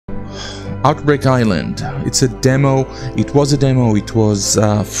Outbreak Island. It's a demo. It was a demo. It was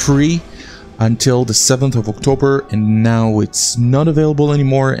free until the 7th of October, and now it's not available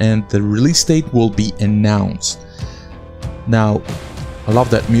anymore, and the release date will be announced. Now, I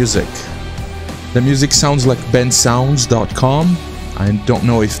love that music. The music sounds like bensounds.com. I don't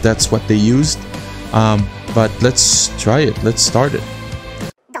know if that's what they used, but let's try it. Let's start it.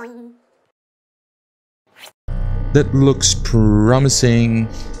 That looks promising.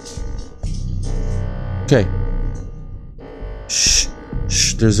 Okay. Shh,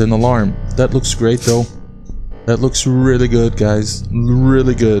 shh, there's an alarm. That looks great though. That looks really good, guys.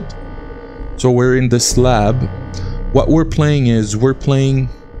 Really good. So we're in this lab. What we're playing is we're playing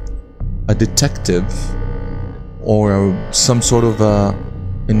a detective or some sort of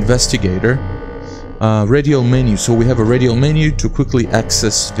investigator. Radial menu. So we have a radial menu to quickly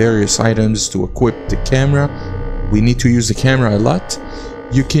access various items to equip the camera. We need to use the camera a lot.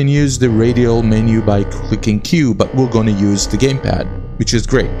 You can use the radial menu by clicking Q, but we're going to use the gamepad, which is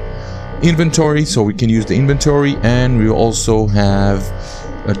great. Inventory, so we can use the inventory, and we also have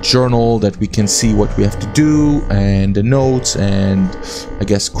a journal that we can see what we have to do, and the notes, and I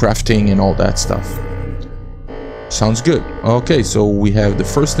guess crafting and all that stuff. Sounds good. Okay, so we have the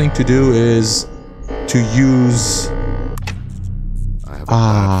first thing to do is to use... I have a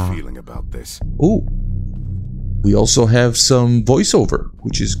bad feeling about this. Ooh. We also have some voiceover,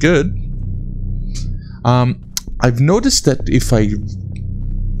 which is good. I've noticed that if I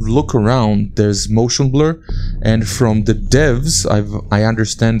look around, there's motion blur, and from the devs, I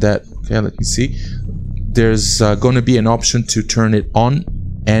understand that. Okay, let me see. There's going to be an option to turn it on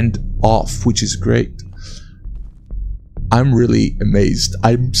and off, which is great. I'm really amazed.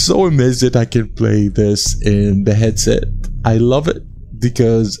 I'm so amazed that I can play this in the headset. I love it,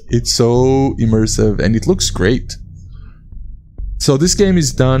 because it's so immersive and it looks great. So this game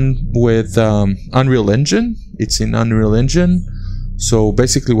is done with Unreal Engine. It's in Unreal Engine. So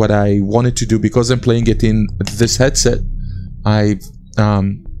basically what I wanted to do, because I'm playing it in this headset, I've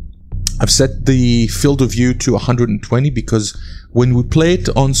set the field of view to 120, because when we play it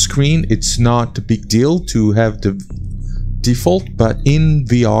on screen, it's not a big deal to have the default, but in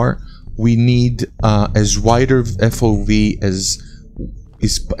VR, we need as wider FOV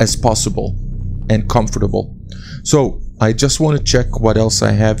as possible and comfortable. So I just want to check what else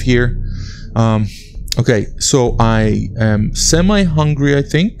I have here. Okay, so I am semi-hungry, I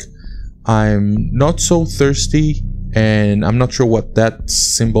think. I'm not so thirsty, and I'm not sure what that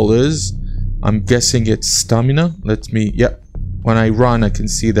symbol is. I'm guessing it's stamina. Let me, yeah. When I run, I can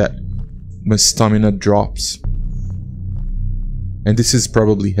see that my stamina drops. And this is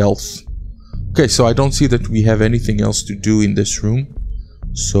probably health. Okay, so I don't see that we have anything else to do in this room.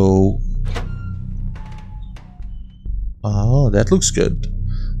 So... oh, that looks good.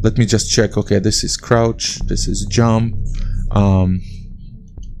 Let me just check. Okay, this is crouch. This is jump.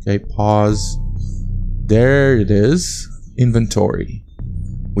 Okay, pause. There it is. Inventory.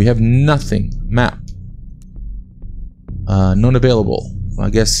 We have nothing. Map. None available. I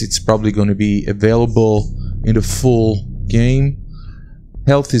guess it's probably going to be available in the full game.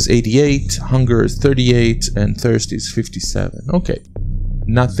 Health is 88, hunger is 38, and thirst is 57. Okay.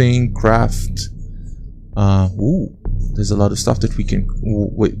 Nothing. Craft. Ooh. There's a lot of stuff that we can...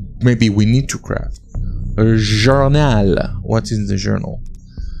 wait, maybe we need to craft. A journal. What is the journal?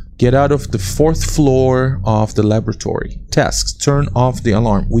 Get out of the 4th floor of the laboratory. Tasks. Turn off the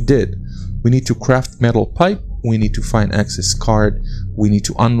alarm. We did. We need to craft metal pipe. We need to find access card. We need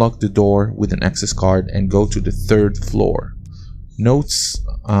to unlock the door with an access card and go to the 3rd floor. Notes.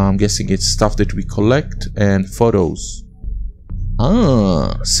 I'm guessing it's stuff that we collect. And photos.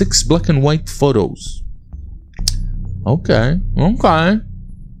 6 black and white photos. Okay, okay.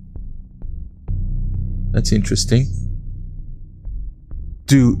 That's interesting.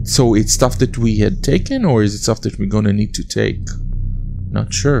 So it's stuff that we had taken, or is it stuff that we're gonna need to take?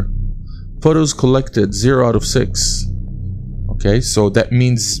 Not sure. Photos collected, 0 out of 6. Okay, so that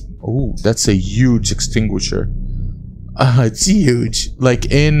means... oh, that's a huge extinguisher. It's huge.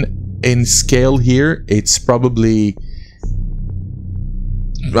 Like in scale here, it's probably...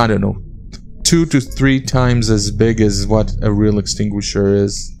 I don't know. 2 to 3 times as big as what a real extinguisher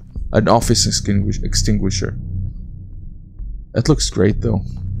is. An office extinguisher. That looks great though.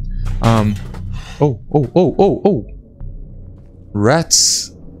 Oh.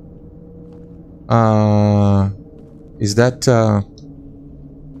 Rats. Is that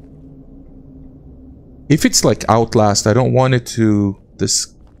if it's like Outlast, I don't want it to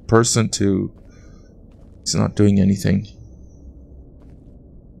this person to... he's not doing anything.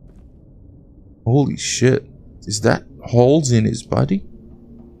 Holy shit. Is that holes in his body?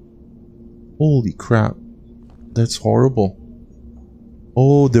 Holy crap. That's horrible.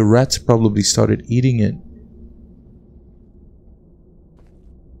 Oh, the rats probably started eating it.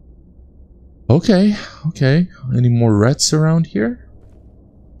 Okay, okay. Any more rats around here?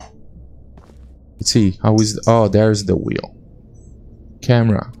 Let's see. How is... Oh, there's the wheel.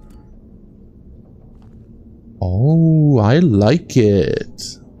 Camera. Oh, I like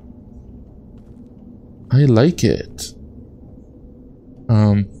it. I like it.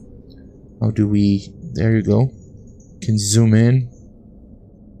 How do we... There you go. Can zoom in.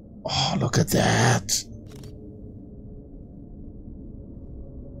 Oh, look at that.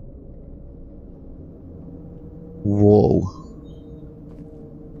 Whoa.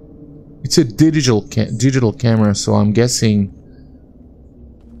 It's a digital camera, so I'm guessing,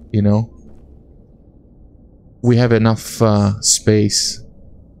 you know, we have enough space.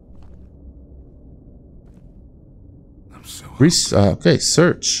 I'm so Okay,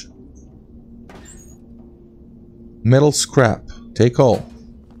 search. Metal scrap. Take all.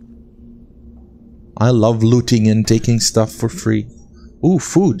 I love looting and taking stuff for free. Ooh,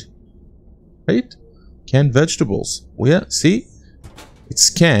 food. Right? Canned vegetables. Oh yeah, see?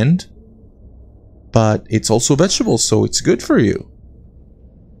 It's canned, but it's also vegetables, so it's good for you.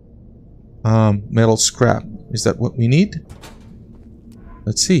 Metal scrap. Is that what we need?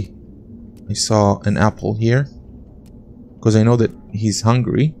 Let's see. I saw an apple here. Because I know that he's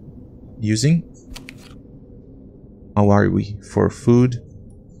hungry. Using. How are we for food?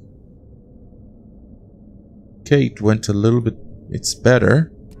 Okay, it went a little bit... It's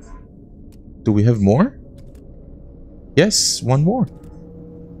better. Do we have more? Yes, one more.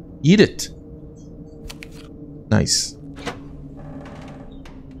 Eat it. Nice.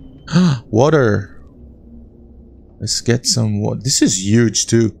 Water. Let's get some water. This is huge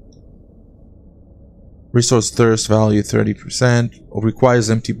too. Resource thirst value 30%. Requires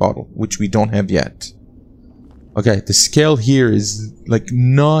empty bottle, which we don't have yet. Okay, the scale here is like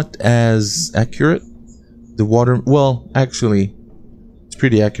not as accurate. The water, well, actually, it's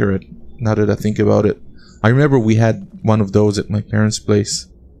pretty accurate now that I think about it. I remember we had one of those at my parents' place.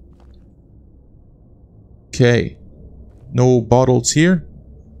 Okay, no bottles here.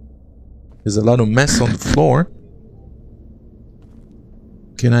 There's a lot of mess on the floor.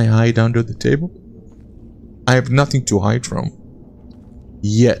 Can I hide under the table? I have nothing to hide from.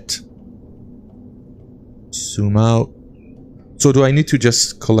 Yet. Zoom out. So do I need to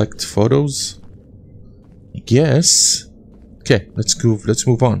just collect photos? I guess. Okay, let's go. Let's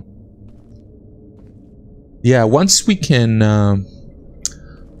move on. Yeah, once we can.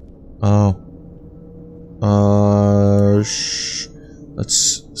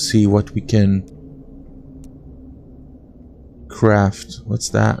 Let's see what we can craft. What's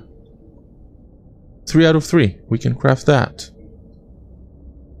that? 3 out of 3. We can craft that.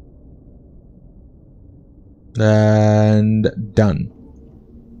 And done.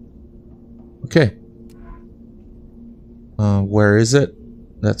 Okay. Where is it?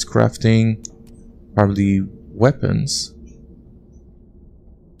 That's crafting. Probably weapons.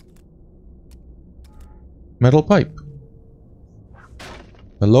 Metal pipe.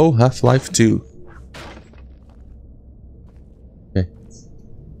 Hello, Half-Life 2. Okay.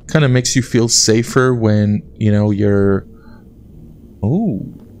 Kind of makes you feel safer when, you know, you're... Oh.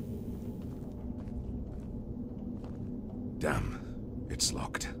 Damn, it's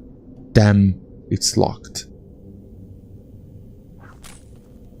locked. Damn, it's locked.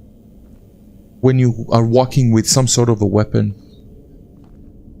 When you are walking with some sort of a weapon.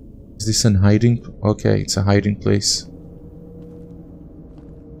 Is this a hiding? Okay, it's a hiding place.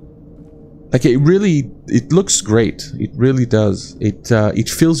 Like it looks great. It really does. It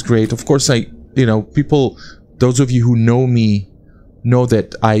feels great. Of course, you know, people, those of you who know me, know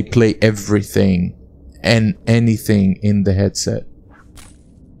that I play everything and anything in the headset.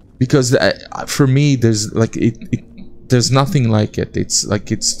 Because for me, there's like there's nothing like it. It's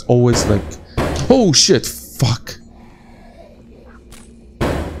like it's always like, oh shit, fuck.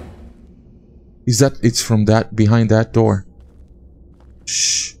 Is that? It's from that behind that door.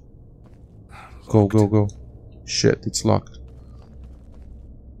 Shh. Go, go, go. Shit, it's locked.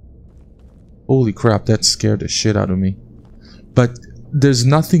 Holy crap, that scared the shit out of me. But there's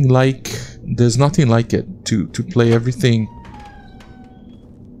nothing like it to play everything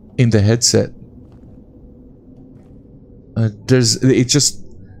in the headset. It just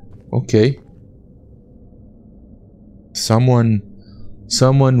okay. Someone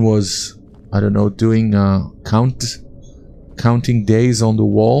was, I don't know, doing counting days on the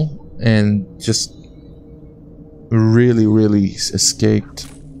wall. And just really escaped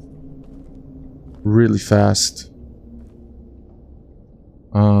really fast.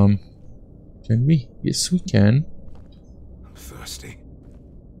 Can we? Yes, we can. I'm thirsty.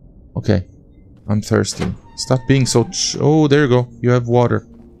 Okay. I'm thirsty. Stop being so oh, there you go. You have water.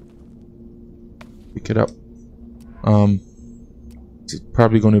 Pick it up. It's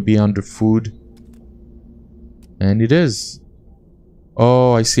probably going to be under food. And it is.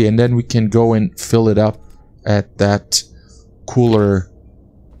 Oh, I see. And then we can go and fill it up at that cooler.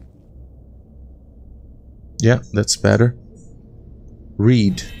 Yeah, that's better.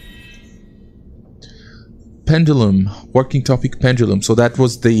 Read. Pendulum. Working topic pendulum. So that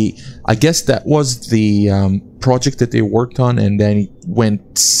was the... I guess that was the project that they worked on, and then it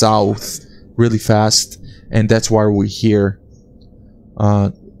went south really fast. And that's why we're here.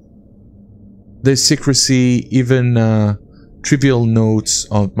 The secrecy, even trivial notes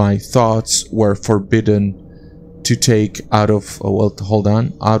of my thoughts were forbidden to take out of, well, hold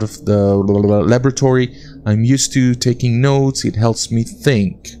on, out of the laboratory. I'm used to taking notes. It helps me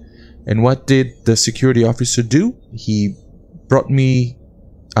think. And what did the security officer do? He brought me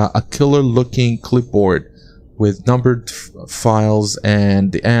a killer looking clipboard with numbered files,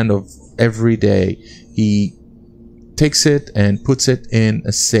 and the end of every day he takes it and puts it in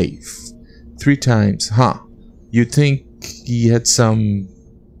a safe 3 times. You'd think he had some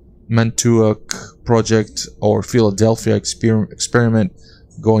Mantuan project or Philadelphia experiment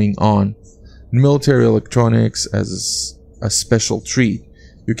going on. Military electronics as a special treat.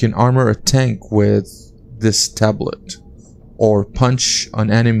 You can armor a tank with this tablet, or punch an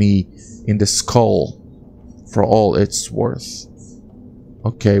enemy in the skull for all it's worth.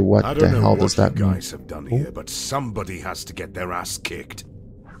 Okay, what the hell does that mean? I don't know what you guys have done here, but somebody has to get their ass kicked.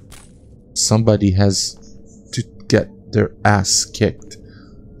 Somebody has to get their ass kicked.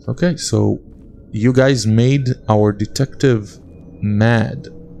 Okay, so you guys made our detective mad.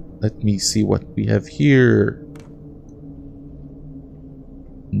 Let me see what we have here.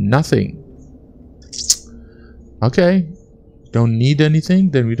 Nothing. Okay. Don't need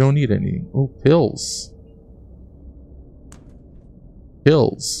anything? Then we don't need anything. Oh, pills.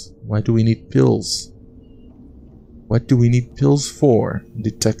 Pills. Why do we need pills? What do we need pills for?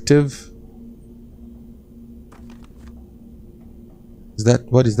 Detective? Is that,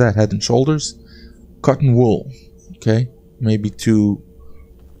 what is that? Head and shoulders? Cotton wool. Okay. Maybe to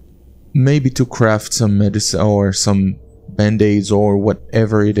craft some medicine or some band-aids or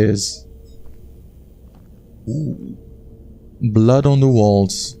whatever it is. Ooh. Blood on the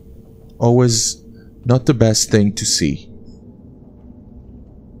walls. Always not the best thing to see.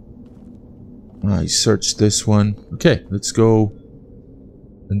 I searched this one. Okay, let's go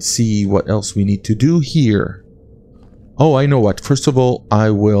and see what else we need to do here. Oh, I know what. First of all,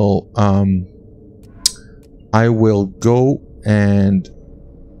 I will go and...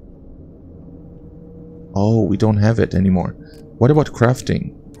 Oh, we don't have it anymore. What about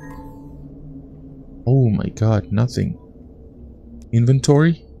crafting? Oh my god, nothing.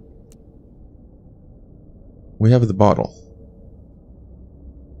 Inventory? We have the bottle.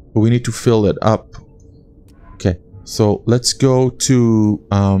 But we need to fill it up. Okay, so let's go to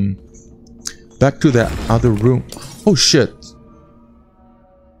back to that other room. Oh shit.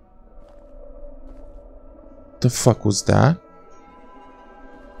 The fuck was that?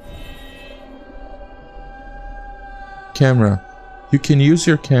 Camera. You can use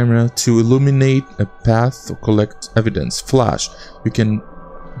your camera to illuminate a path or collect evidence. Flash. You can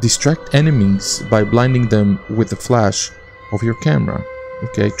distract enemies by blinding them with the flash of your camera.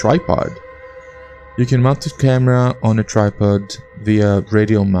 Okay, tripod. You can mount the camera on a tripod via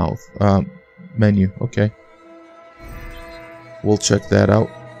radial menu. Okay. We'll check that out.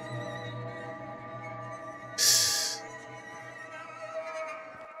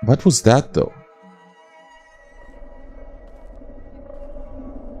 What was that though?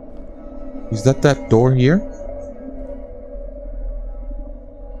 Is that door here?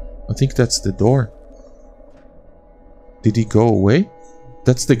 I think that's the door. Did he go away?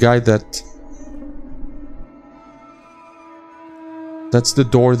 That's the guy that... That's the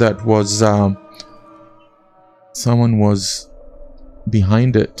door that was... Someone was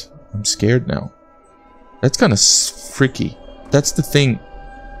behind it. I'm scared now. That's kind of freaky. That's the thing.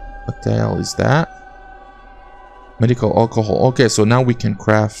 What the hell is that? Medical alcohol. Okay, so now we can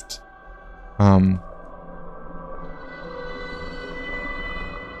craft...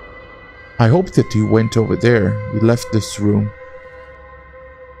 I hope that he went over there. He left this room.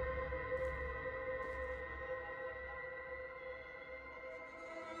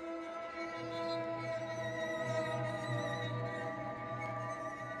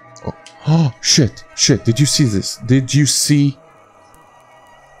 Oh, shit. Shit. Did you see this? Did you see?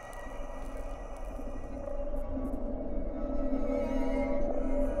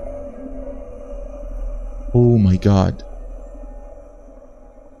 Oh my god.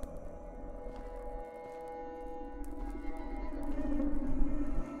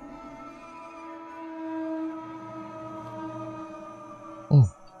 Oh.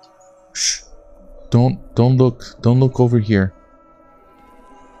 Shh. Don't look over here.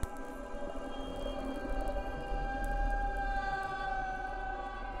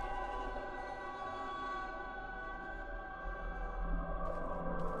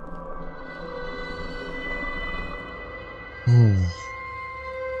 Oh.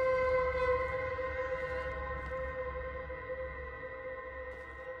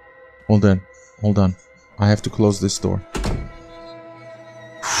 Hold on. I have to close this door.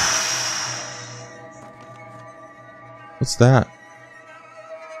 What's that?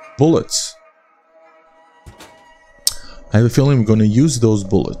 Bullets. I have a feeling we're gonna use those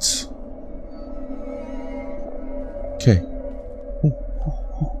bullets. Okay.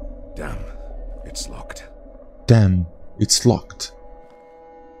 Damn, it's locked. Damn, it's locked.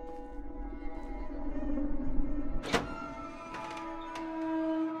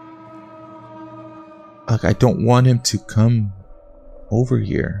 Like, I don't want him to come over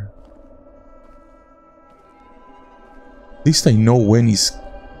here. At least I know when he's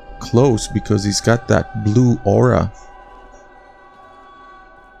close because he's got that blue aura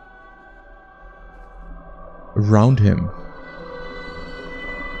around him.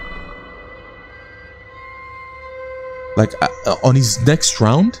 Like on his next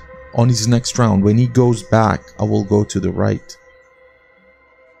round, when he goes back, I will go to the right.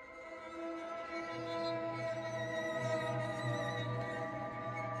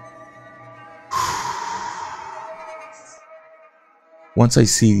 Once I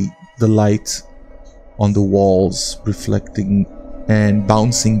see the light on the walls reflecting and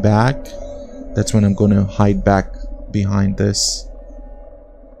bouncing back, that's when I'm gonna hide back behind this.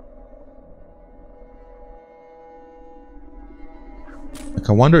 Like,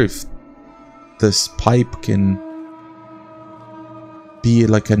 I wonder if this pipe can be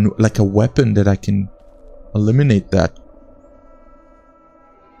like a weapon that I can eliminate that.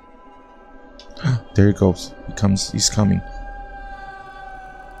 There he goes. He's coming.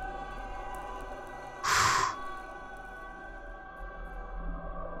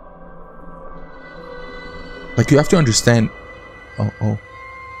 Like, you have to understand. Oh.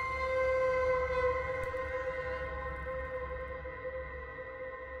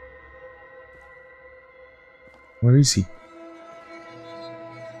 Where is he?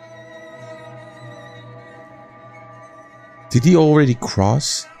 Did he already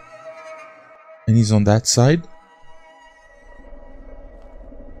cross? And he's on that side?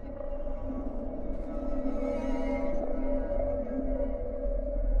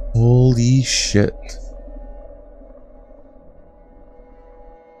 Holy shit.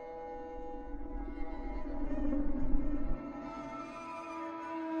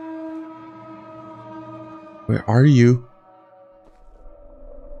 Where are you?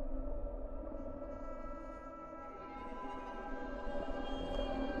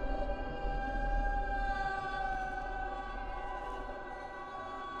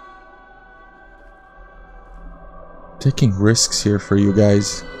 Taking risks here for you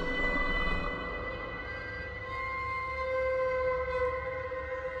guys.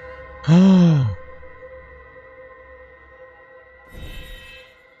 Ah.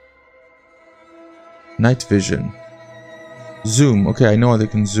 Night vision. Zoom. Okay, I know they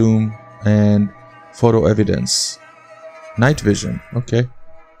can zoom. And photo evidence. Night vision. Okay.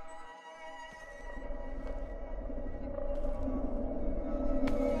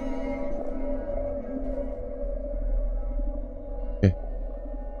 Okay.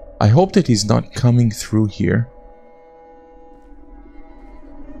 I hope that he's not coming through here.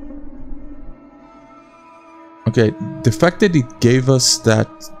 Okay, the fact that it gave us that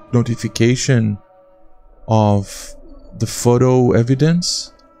notification of the photo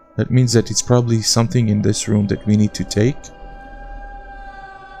evidence, that means that it's probably something in this room that we need to take.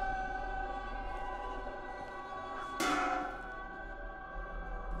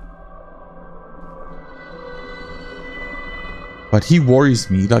 But he worries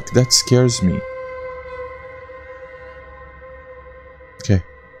me, like that scares me. Okay.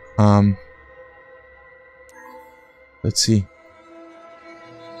 Let's see.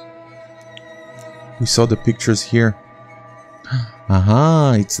 We saw the pictures here.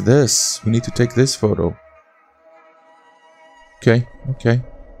 Aha, it's this. We need to take this photo. Okay, okay.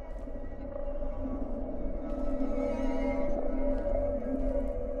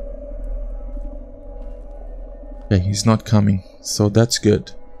 Okay, he's not coming, so that's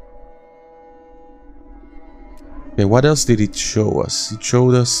good. Okay, what else did it show us? It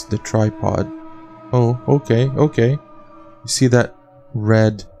showed us the tripod. Oh, okay, okay. You see that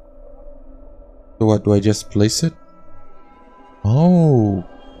red? So what, do I just place it? Oh.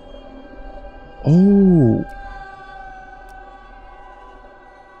 Oh.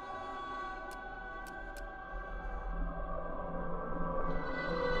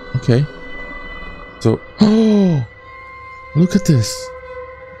 Okay. So, oh, look at this.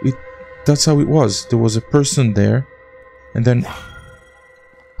 That's how it was. There was a person there, and then,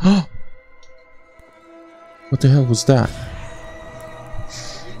 oh, what the hell was that?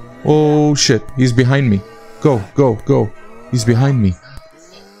 Oh shit! He's behind me. Go, go, go! He's behind me.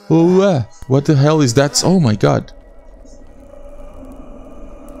 Oh, what the hell is that? Oh my god!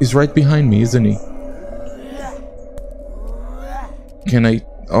 He's right behind me, isn't he? Can I?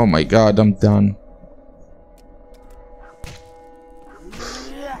 Oh my god! I'm done.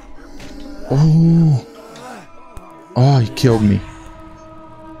 Oh. Oh, he killed me.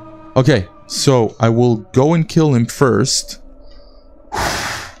 Okay, so I will go and kill him first.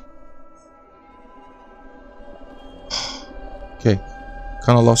 Okay,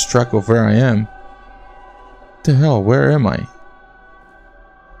 kind of lost track of where I am. What the hell? Where am I?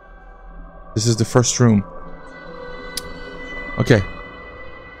 This is the first room. Okay.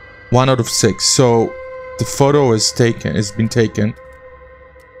 1 out of 6. So the photo is taken. It's been taken.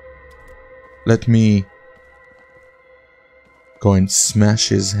 Let me go and smash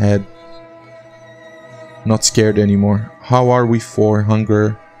his head. Not scared anymore. How are we for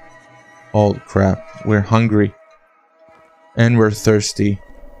hunger? Oh crap. We're hungry. And we're thirsty.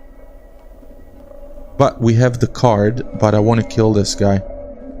 But we have the card. But I want to kill this guy.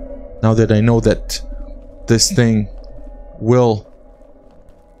 Now that I know that this thing will...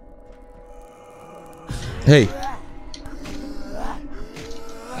 Hey.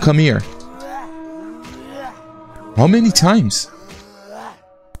 Come here. How many times?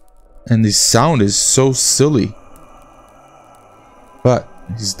 And this sound is so silly. But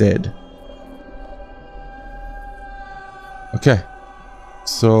he's dead. Okay.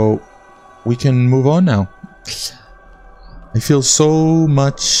 So we can move on now. I feel so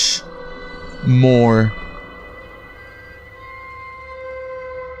much more.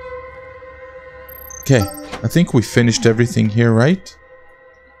 Okay. I think we finished everything here, right?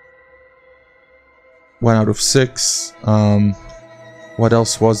 1 out of 6. What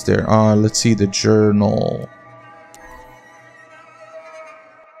else was there? Let's see the journal.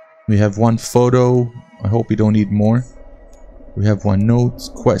 We have 1 photo. I hope we don't need more. We have 1 note.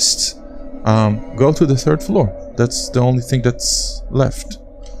 Quests. Go to the 3rd floor. That's the only thing that's left.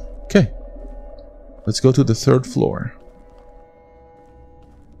 Okay. Let's go to the 3rd floor.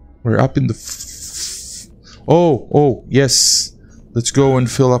 We're up in the... Oh, yes. Let's go and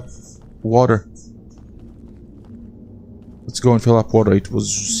fill up water. Let's go and fill up water. It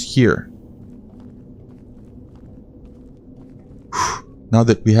was here. Now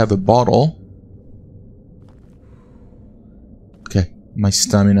that we have a bottle. Okay, my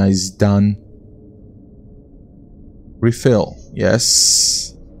stamina is done. Refill.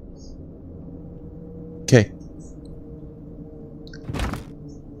 Yes. Okay.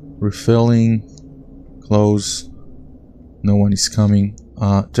 Refilling. Close. No one is coming.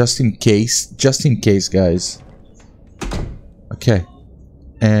 Just in case. Just in case, guys. Okay.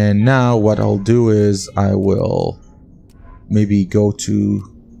 And now what I'll do is I will maybe go to...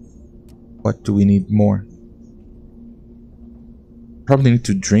 What do we need more? Probably need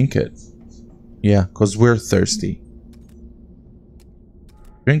to drink it. Yeah, because we're thirsty.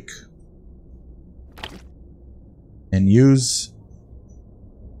 Drink. And use.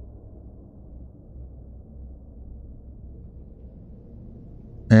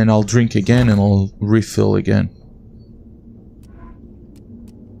 And I'll drink again and I'll refill again.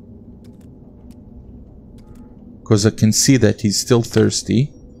 Because I can see that he's still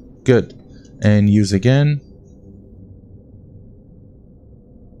thirsty. Good. And use again.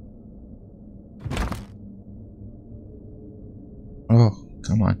 Oh,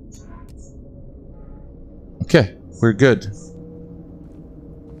 come on. Okay, we're good.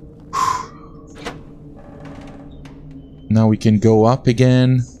 Now we can go up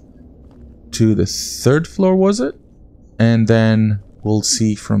again to the 3rd floor, was it? And then we'll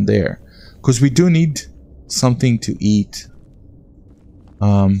see from there. Because we do need something to eat.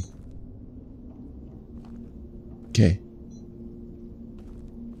 Okay.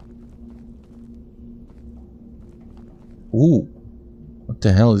 Ooh. What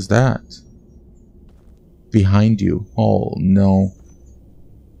the hell is that? Behind you. Oh no.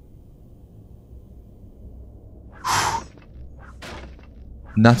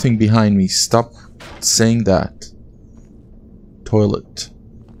 Nothing behind me. Stop saying that. Toilet.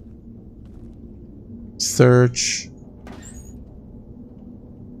 Research.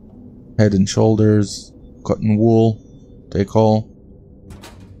 Head and shoulders. Cotton wool. Take all.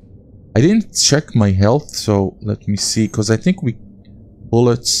 I didn't check my health, so let me see, because I think we...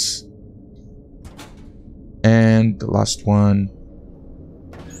 Bullets. And the last one.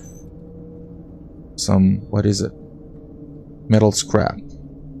 Some... What is it? Metal scrap.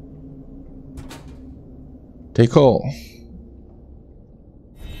 Take all.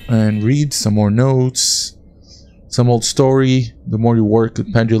 And read some more notes. Some old story. The more you work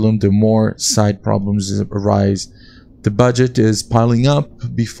with Pendulum, the more side problems arise. The budget is piling up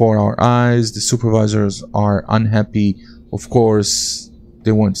before our eyes. The supervisors are unhappy. Of course,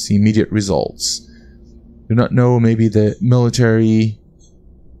 they want to see immediate results. Do not know, maybe the military.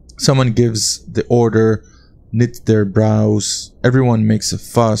 Someone gives the order, knits their brows. Everyone makes a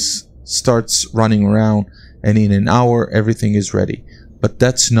fuss, starts running around, and in an hour everything is ready. But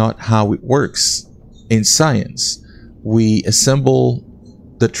that's not how it works in science. We assemble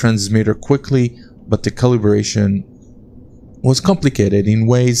the transmitter quickly, but the calibration was complicated in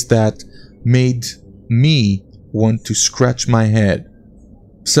ways that made me want to scratch my head.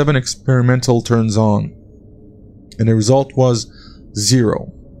 7 experimental turns on, and the result was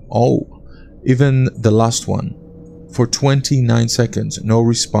 0. Oh, even the last one. For 29 seconds, no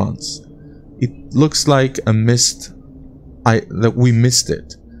response. It looks like a missed... that we missed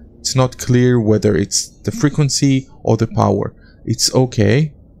it. It's not clear whether it's the frequency or the power. It's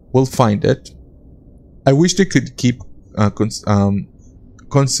okay. We'll find it. I wish they could keep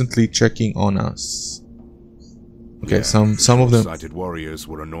constantly checking on us. Okay, yeah, some of them... Sighted warriors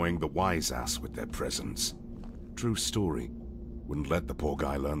were annoying the wise ass with their presence. True story. Wouldn't let the poor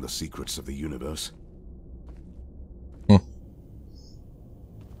guy learn the secrets of the universe. Huh.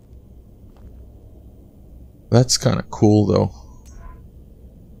 That's kind of cool, though.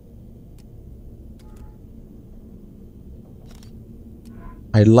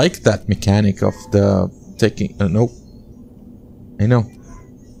 I like that mechanic of the taking... nope. I know.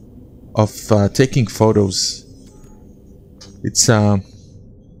 Of taking photos. It's...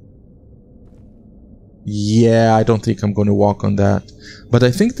 yeah, I don't think I'm going to walk on that. But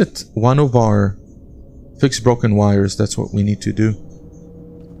I think that one of our fix broken wires, that's what we need to do.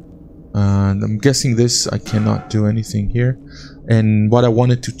 And I'm guessing this, I cannot do anything here. And what I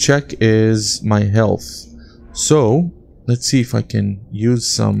wanted to check is my health. So, let's see if I can use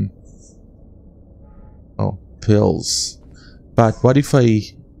some... oh, pills. But what if I...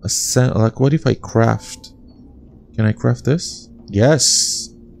 what if I craft? Can I craft this? Yes!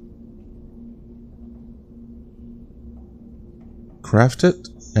 Craft it,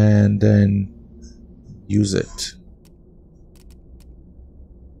 and then use it.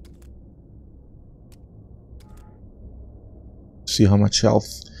 See how much health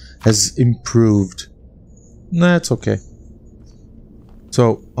has improved. Nah, it's okay.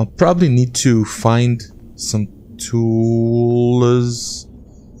 So I'll probably need to find some tools.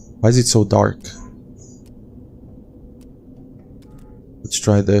 Why is it so dark? Let's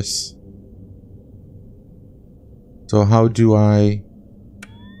try this. So how do I...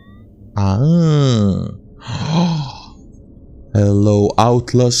 ah. Hello,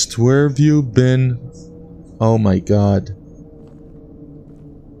 Outlast. Where have you been? Oh my god.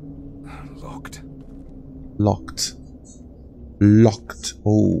 Locked. Locked. Locked.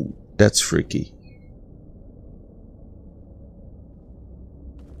 Oh, that's freaky.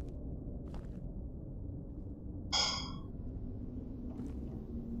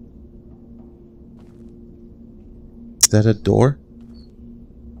 Is that a door?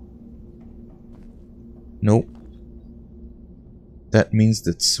 Nope. That means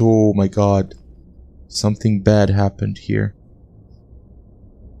that... oh my god. Something bad happened here.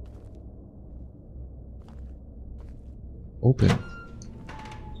 Open.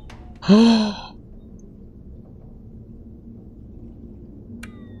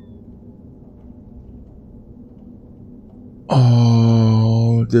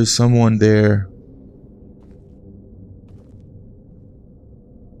 Oh, there's someone there.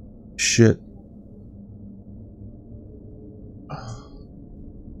 Shit.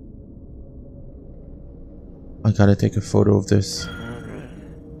 I gotta take a photo of this.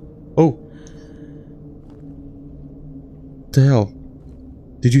 Oh. What the hell?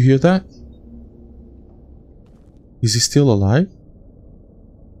 Did you hear that? Is he still alive?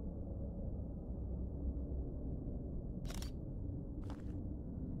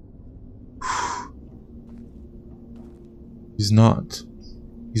 He's not.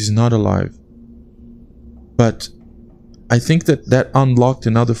 He's not alive. But I think that unlocked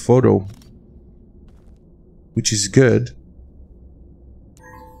another photo, which is good.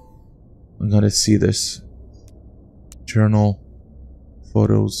 I'm gonna see this. Journal.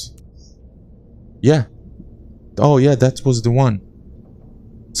 Photos. Yeah. Oh yeah, that was the one.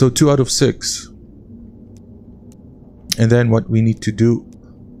 So 2 out of 6. And then what we need to do,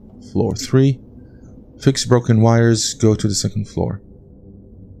 floor 3. Fix broken wires, go to the 2nd floor.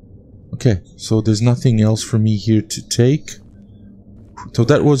 Okay, so there's nothing else for me here to take. So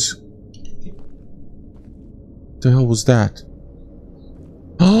that was... What the hell was that?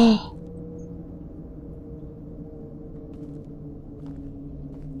 Oh!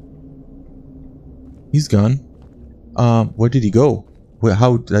 He's gone. Where did he go? Where,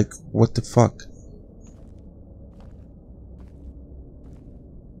 how, like, what the fuck?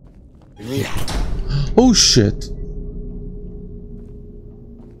 Oh shit!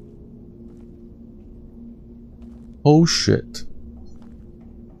 Oh shit.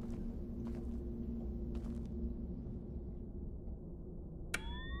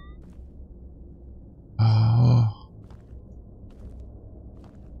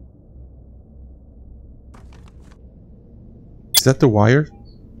 Is that the wire?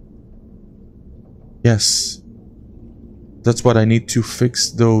 Yes. That's what I need to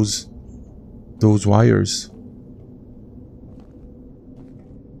fix those wires.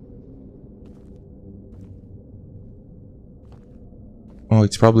 Oh,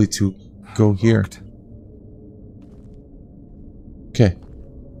 it's probably to go here. Okay.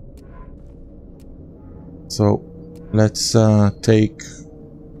 So let's take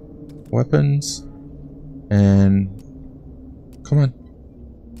weapons and come on.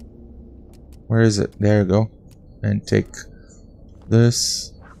 Where is it? There you go. And take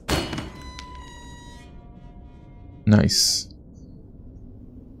this. Nice.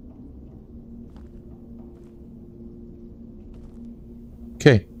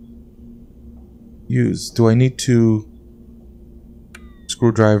 Okay. Use. Do I need to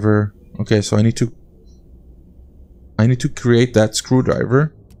screwdriver? Okay, so I need to create that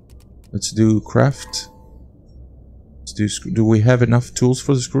screwdriver. Let's do craft. Let's do we have enough tools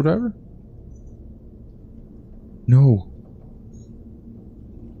for the screwdriver? No.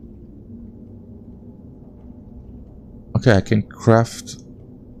 Okay, I can craft.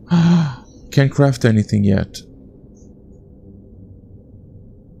 Can't craft anything yet.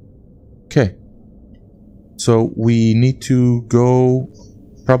 Okay. So we need to go.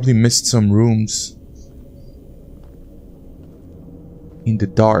 Probably missed some rooms in the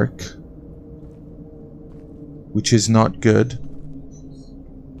dark, which is not good.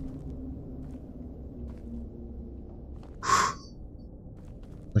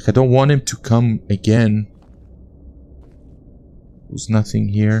 Like, I don't want him to come again. There's nothing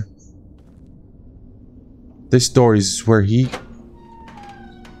here. This door is where he...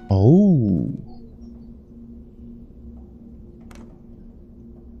 Oh.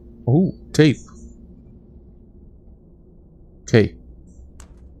 Oh, tape. Okay.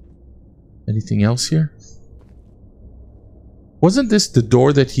 Anything else here? Wasn't this the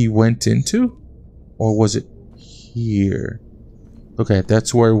door that he went into? Or was it here? Okay,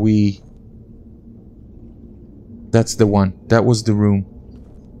 that's where we... That's the one. That was the room.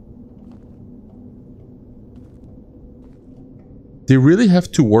 They really have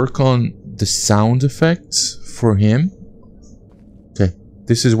to work on the sound effects for him. Okay,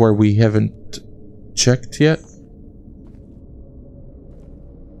 this is where we haven't checked yet.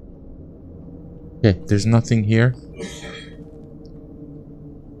 Okay, there's nothing here.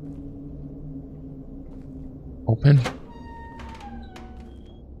 Open.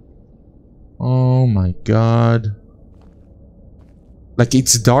 Oh my god. Like,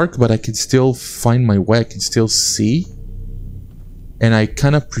 it's dark, but I can still find my way. I can still see. And I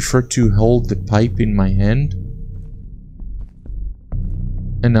kind of prefer to hold the pipe in my hand.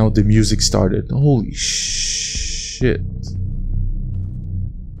 And now the music started. Holy shit.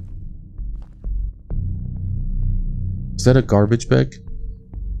 Is that a garbage bag?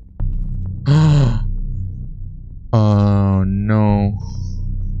 Oh no.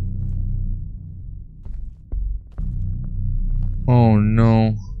 Oh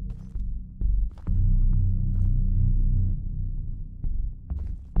no.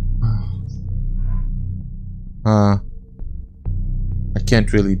 I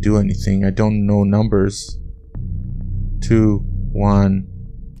can't really do anything. I don't know numbers. 2, 1,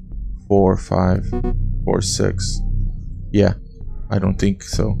 4, 5, 4, 6. Yeah, I don't think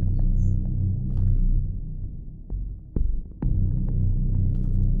so.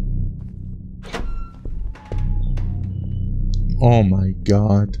 Oh my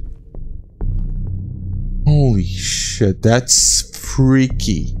god. Holy shit, that's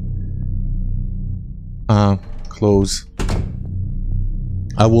freaky. Close.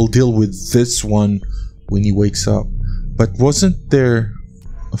 I will deal with this one when he wakes up. But wasn't there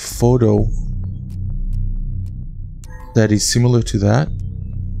a photo that is similar to that?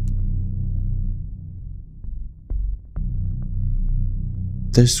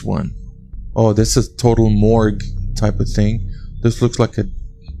 This one. Oh, this is a total morgue type of thing. This looks like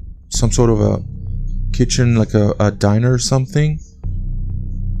some sort of a kitchen, like a diner or something.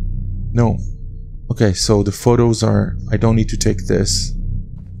 No. Okay, so the photos are... I don't need to take this.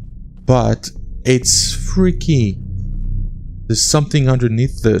 But it's freaky. There's something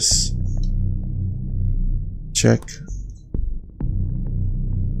underneath this. Check.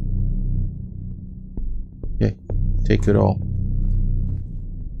 Okay, take it all.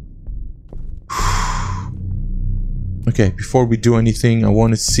 Okay, before we do anything, I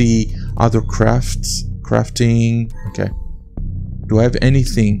want to see other crafting. Okay. Do I have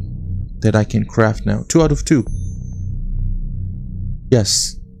anything that I can craft now? 2 out of 2.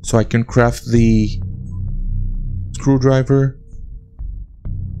 Yes. So I can craft the screwdriver.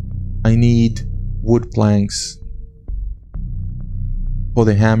 I need wood planks for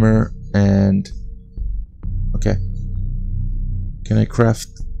the hammer and... Okay. Can I craft?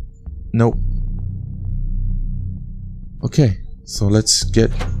 Nope. Okay, so let's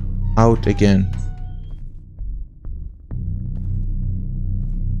get out again.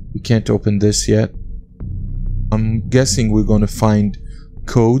 We can't open this yet. I'm guessing we're gonna find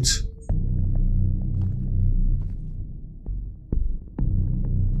codes.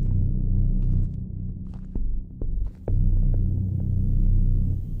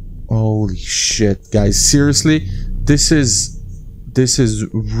 Holy shit, guys, seriously, this is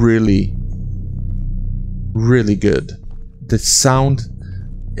really good. The sound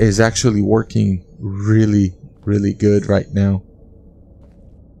is actually working really good right now.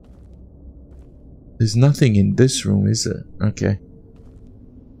 There's nothing in this room, is it? Okay.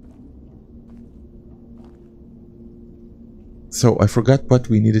 So I forgot what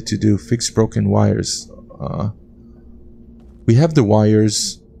we needed to do. Fix broken wires. We have the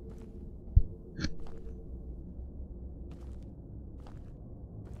wires.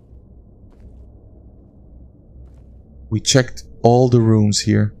 We checked all the rooms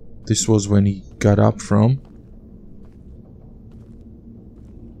here. This was when he got up from.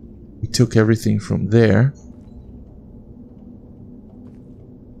 We took everything from there.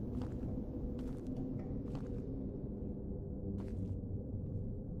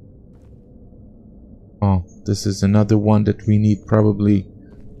 Oh, this is another one that we need probably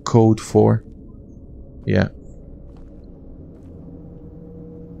code for. Yeah.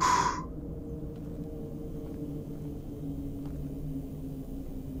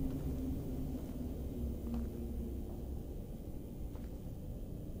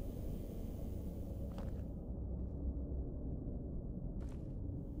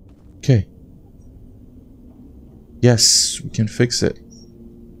 Okay. Yes, we can fix it.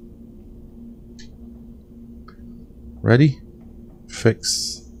 Ready?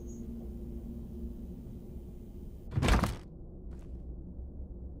 Fix.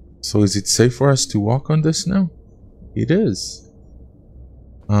 So is it safe for us to walk on this now? It is.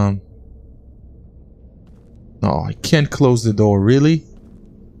 No, I can't close the door, really?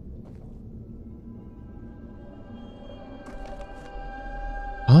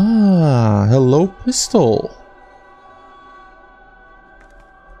 Ah, hello, pistol.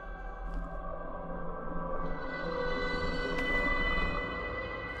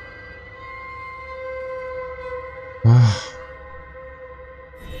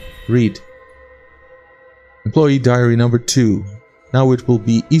 Read. Employee diary number 2. Now it will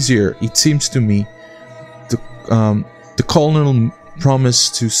be easier, it seems to me. The colonel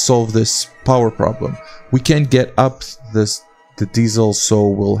promised to solve this power problem. We can't get up the diesel, so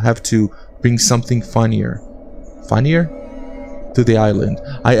we'll have to bring something funnier to the island.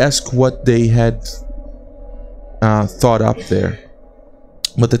 I asked what they had thought up there,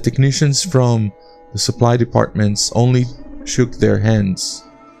 but the technicians from the supply departments only shook their hands.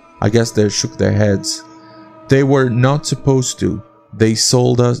 I guess they shook their heads. They were not supposed to. They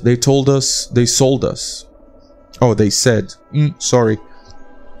sold us. They told us. They sold us. Oh, they said. Sorry.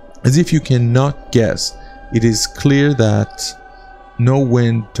 As if you cannot guess, it is clear that no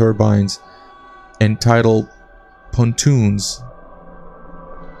wind turbines and tidal pontoons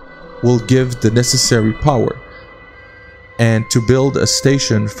will give the necessary power, and to build a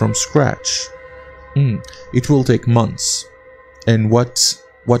station from scratch, it will take months. And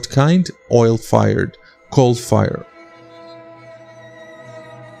what kind? Oil-fired, coal-fired.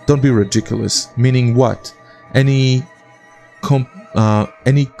 Don't be ridiculous. Meaning what? Any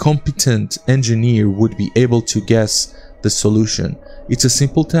competent engineer would be able to guess the solution. It's a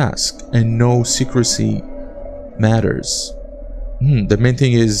simple task, and no secrecy matters. The main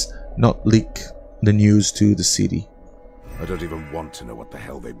thing is not leak the news to the city. I don't even want to know what the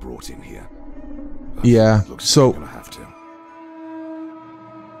hell they brought in here. Yeah, so Gonna have to.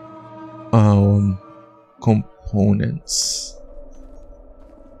 Components.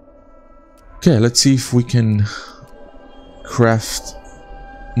 Okay, let's see if we can craft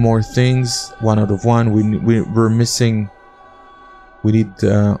more things. 1 out of 1. We're missing. We need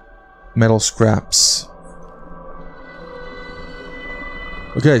metal scraps.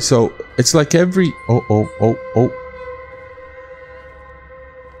 Okay, so it's like every. Oh.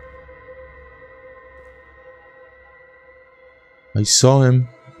 I saw him.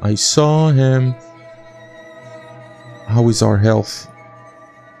 I saw him. How is our health?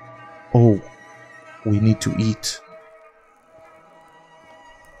 Oh, we need to eat.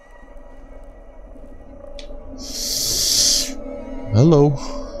 Hello.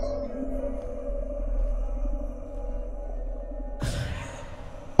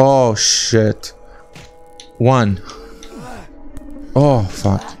 Oh shit. 1. Oh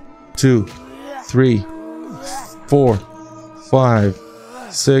fuck. 2, 3, 4, 5,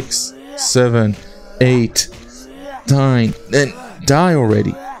 6, 7, 8, 9. Then die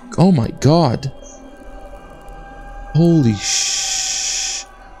already. Oh my god. Holy sh.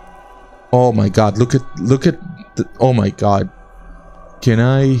 Oh my god. Look at the, oh my god. Can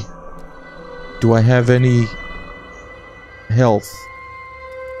I? Do I have any health?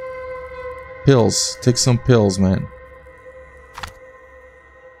 Pills. Take some pills, man.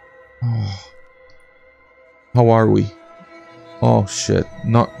 Oh. How are we? Oh shit.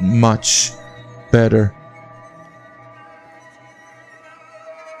 Not much better.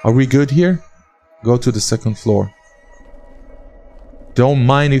 Are we good here? Go to the 2nd floor. Don't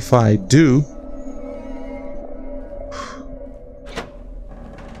mind if I do.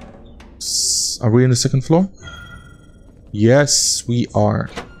 Are we in the 2nd floor? Yes, we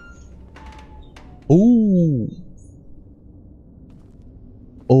are. Ooh.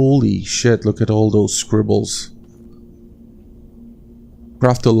 Holy shit, look at all those scribbles.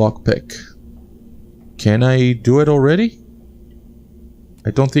 Craft a lockpick. Can I do it already? I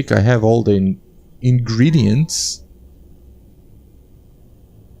don't think I have all the ingredients.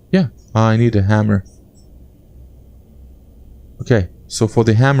 Yeah, I need a hammer. Okay, so for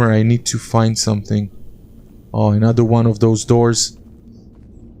the hammer I need to find something. Oh, another one of those doors.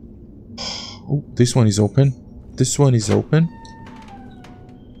 Oh, this one is open. This one is open.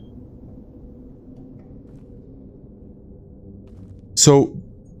 So,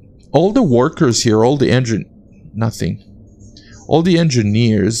 all the workers here, all the nothing. All the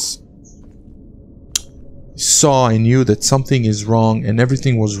engineers saw and knew that something is wrong and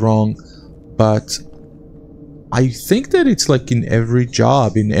everything was wrong, but I think that it's like in every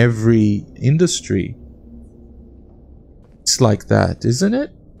job, in every industry. It's like that, isn't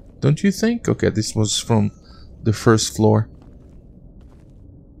it? Don't you think? Okay, this was from the 1st floor.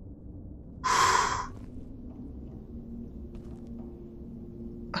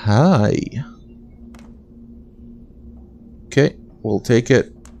 Hi. Okay, we'll take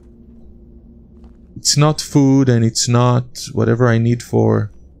it. It's not food and it's not whatever I need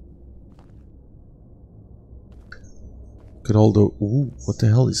for. Look at all the. Ooh, what the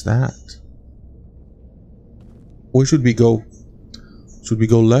hell is that? Where should we go? Should we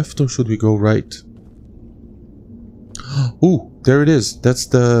go left or should we go right? Ooh, there it is. That's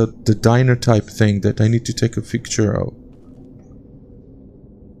the diner type thing that I need to take a picture of.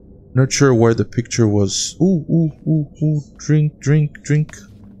 Not sure where the picture was. Ooh. Drink.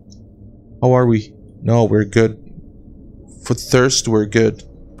 How are we? No, we're good. For thirst, we're good.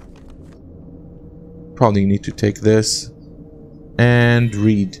 Probably need to take this. And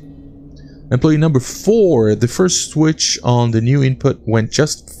read. Employee number 4. The first switch on the new input went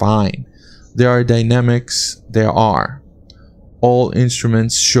just fine. There are dynamics. There are. All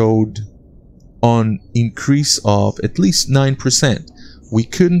instruments showed an increase of at least 9%. We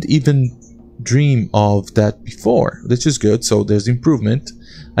couldn't even dream of that before, which is good, so there's improvement.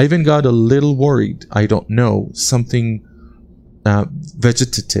 I even got a little worried. I don't know, something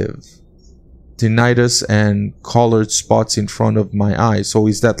vegetative. Tinnitus and colored spots in front of my eyes. So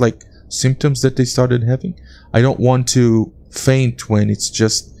is that like symptoms that they started having? I don't want to faint when it's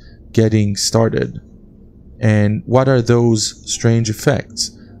just getting started. And what are those strange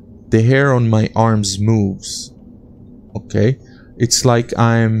effects? The hair on my arms moves. Okay. It's like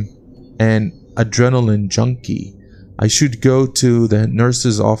I'm an adrenaline junkie. I should go to the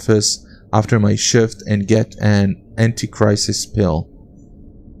nurse's office after my shift and get an anti-crisis pill.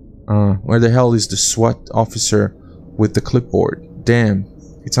 Where the hell is the SWAT officer with the clipboard? Damn,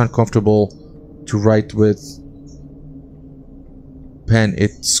 it's uncomfortable to write with pen,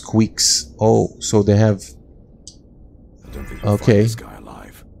 it squeaks. Oh, so they have... I don't think we'll find Okay. this guy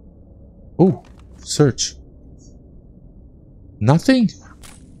alive. Oh, search. Nothing.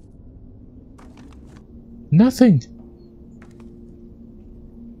 Nothing.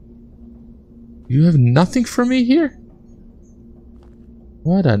 You have nothing for me here?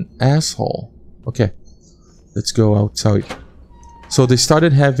 What an asshole. Okay, let's go outside. So they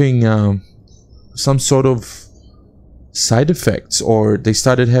started having some sort of side effects, or they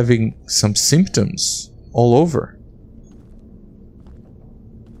started having some symptoms all over.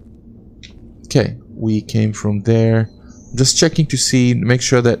 Okay, we came from there. I'm just checking to see, make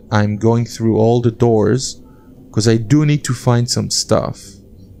sure that I'm going through all the doors, because I do need to find some stuff.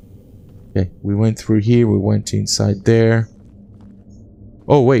 Okay, we went through here, we went inside there.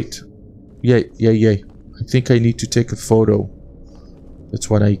 Oh, wait. Yeah. I think I need to take a photo. That's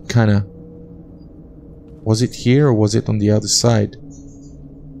what I kinda... Was it here or was it on the other side?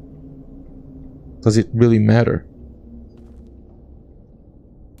 Does it really matter?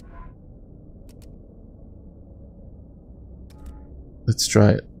 Let's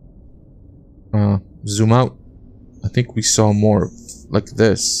try it. Zoom out. I think we saw more like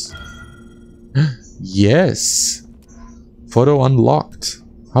this. Yes! Photo unlocked.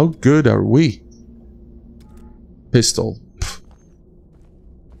 How good are we? Pistol.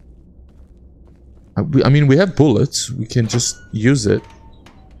 I mean, we have bullets. We can just use it.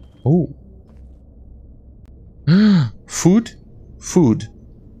 Oh. Food? Food.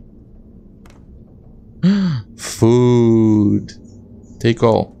 Food. Take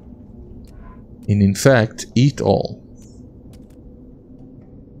all. And in fact, eat all.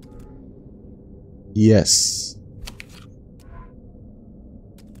 Yes.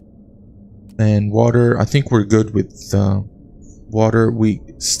 And water. I think we're good with water. We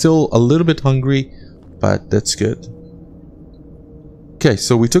still a little bit hungry, but that's good. Okay,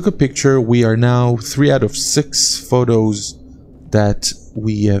 so we took a picture. We are now 3 out of 6 photos that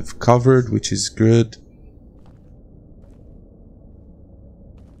we have covered, which is good.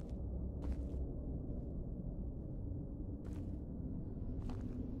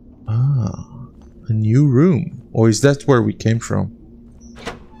 Ah, a new room. Or is that where we came from?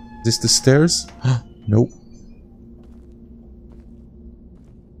 Is this the stairs? Nope.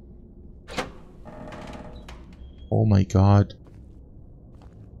 Oh my god.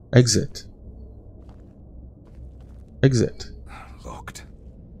 Exit. Exit. Locked.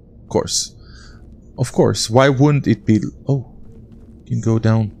 Of course. Of course. Why wouldn't it be... Oh. You can go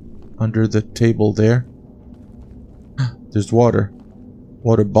down under the table there. There's water.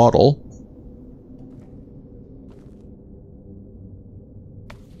 Water bottle.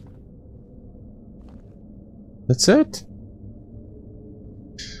 That's it?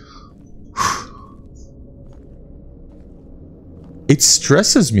 It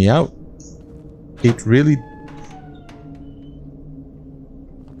stresses me out. It really...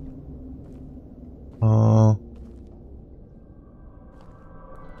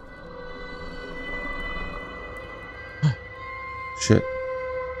 Shit.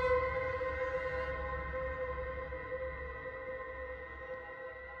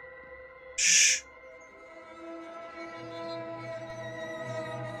 Shh.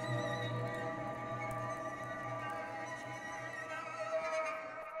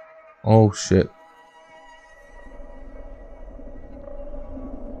 Oh shit.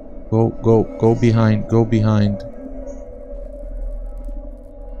 Go behind, go behind.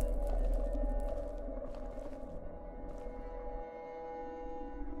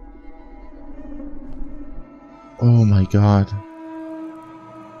 Oh my god.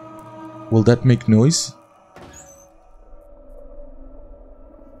 Will that make noise?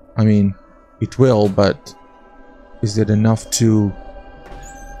 I mean, it will, but is it enough to...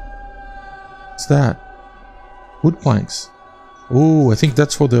 What's that? Wood planks. Oh, I think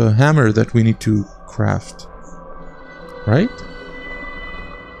that's for the hammer that we need to craft. Right?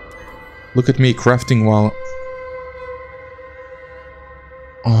 Look at me crafting while...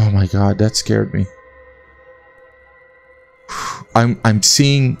 Oh my god, that scared me. I'm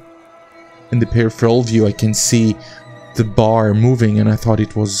seeing in the peripheral view, I can see the bar moving, and I thought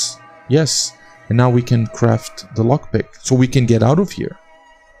it was... Yes. And now we can craft the lockpick, so we can get out of here.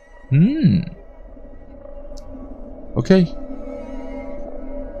 Okay.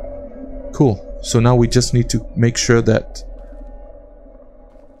 Cool. So now we just need to make sure that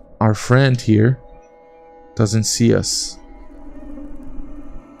our friend here doesn't see us.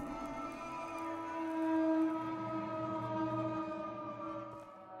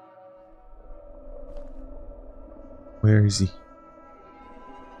 Where is he?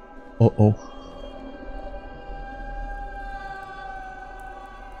 Uh-oh.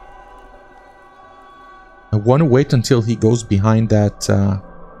 want to wait until he goes behind that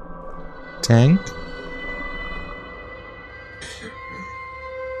tank.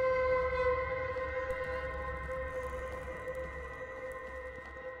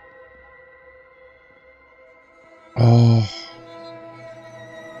 Oh.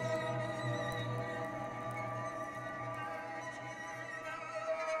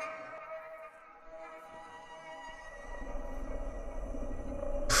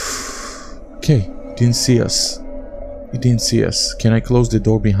 Okay, didn't see us. He didn't see us. Can I close the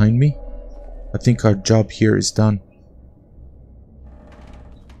door behind me? I think our job here is done.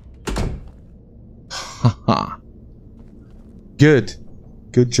 Haha. Good.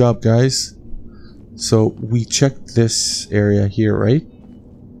 Good job, guys. So we checked this area here, right?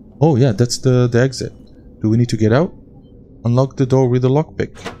 Oh yeah, that's the exit. Do we need to get out? Unlock the door with a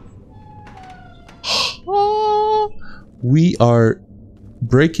lockpick. We are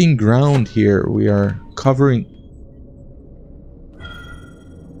breaking ground here. We are covering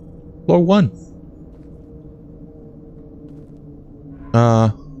floor 1.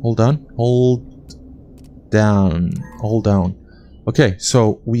 Hold on. Hold down. Okay,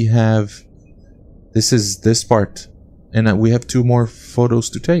 so we have, this is this part, and we have 2 more photos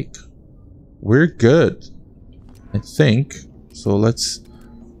to take. We're good, I think. So let's,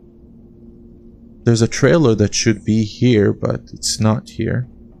 there's a trailer that should be here, but it's not here.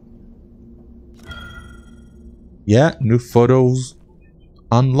 Yeah, new photos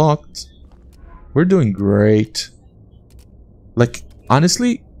unlocked. We're doing great. Like,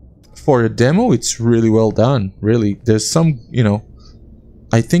 honestly, for a demo, it's really well done. Really, there's some, you know,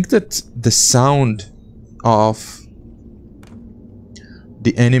 I think that the sound of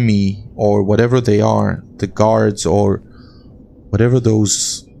the enemy or whatever they are, the guards or whatever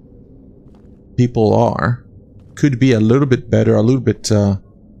those people are, could be a little bit better, a little bit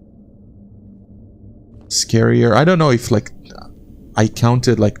scarier. I don't know if, like, I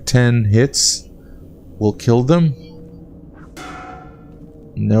counted like 10 hits will kill them.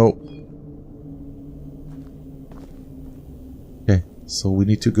 Nope. Okay, so we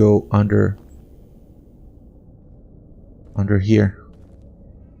need to go under here.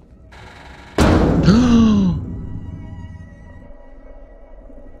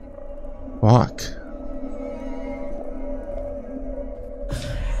 Fuck.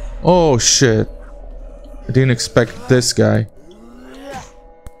 Oh shit. I didn't expect this guy.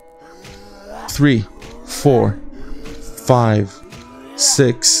 3, 4, 5,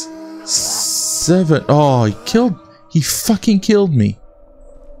 6, 7. Oh, he fucking killed me.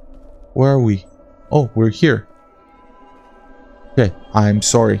 Where are we? Oh, we're here. Okay, I'm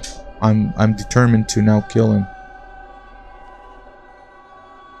sorry. I'm determined to now kill him.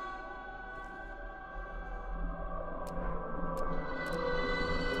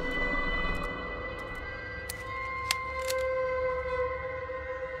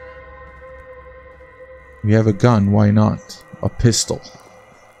 We have a gun, why not? A pistol.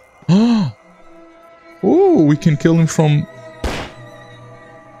 Oh, we can kill him from...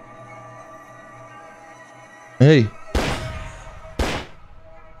 Hey.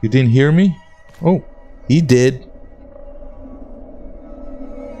 You didn't hear me? Oh, he did.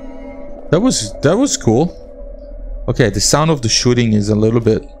 That was cool. Okay, the sound of the shooting is a little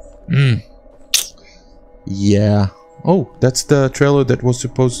bit... Yeah. Oh, that's the trailer that was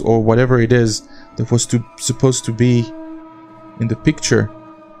supposed... or whatever it is that was supposed to be in the picture.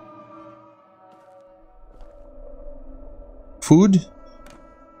 Food?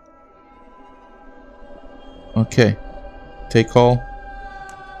 Okay. Take all.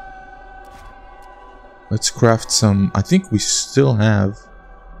 Let's craft some. I think we still have...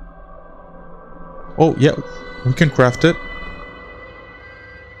 Oh, yeah. We can craft it.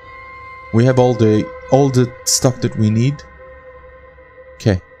 We have all the stuff that we need.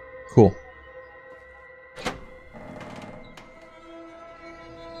 Okay. Cool.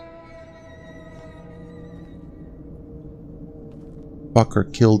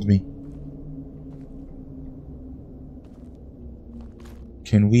 Fucker killed me.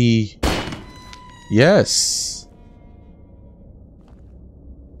 Can we... Yes!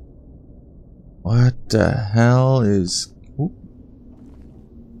 What the hell is... Ooh.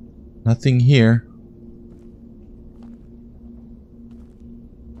 Nothing here.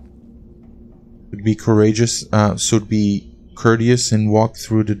 Should be courageous, should be courteous and walk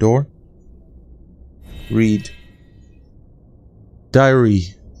through the door. Read.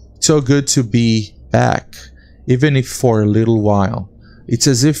 Diary. It's so good to be back, even if for a little while. It's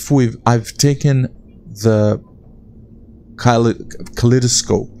as if I've taken the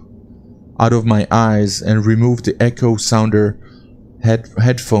kaleidoscope out of my eyes and removed the echo sounder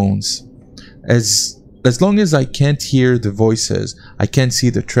headphones. As as long as I can't hear the voices, I can't see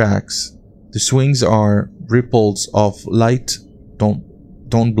the tracks. The swings are ripples of light.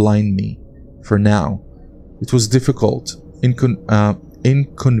 Don't blind me. For now, it was difficult,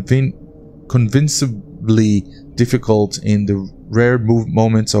 inconvincibly difficult in the rare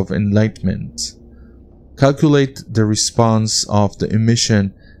moments of enlightenment. Calculate the response of the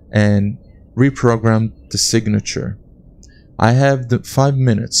emission and reprogram the signature. I have the 5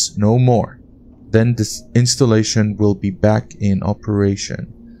 minutes, no more. Then this installation will be back in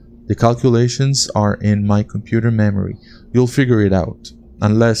operation. The calculations are in my computer memory. You'll figure it out.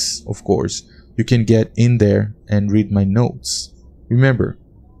 Unless, of course, you can get in there and read my notes. Remember,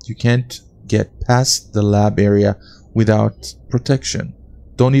 you can't get past the lab area without protection.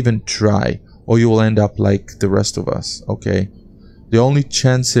 Don't even try, or you will end up like the rest of us, okay? The only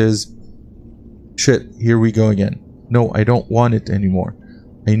chance is... Shit, here we go again. No, I don't want it anymore.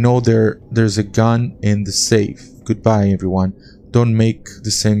 I know there's a gun in the safe. Goodbye, everyone. Don't make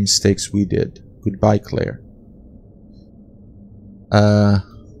the same mistakes we did. Goodbye, Claire.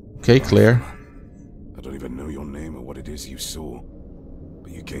 Okay, Claire. I don't even know your name or what it is you saw.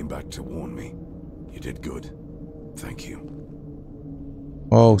 But you came back to warn me. You did good. Thank you.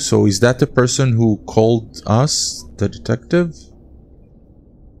 Oh, so is that the person who called us? The detective?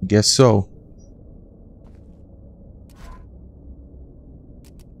 I guess so.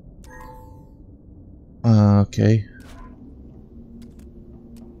 Okay.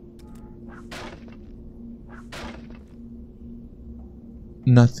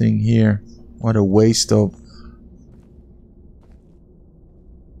 Nothing here. What a waste of...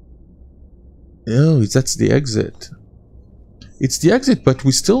 Oh, that's the exit. It's the exit, but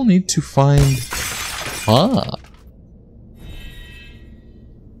we still need to find... Ah!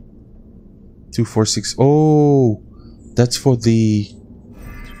 246. Oh! That's for the...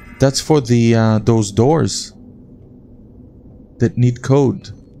 That's for the, those doors that need code.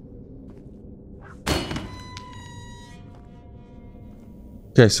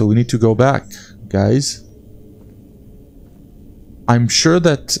 Okay, so we need to go back, guys. I'm sure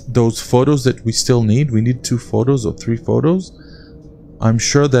that those photos that we still need, we need 2 photos or 3 photos. I'm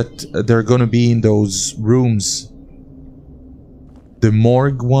sure that they're gonna be in those rooms. The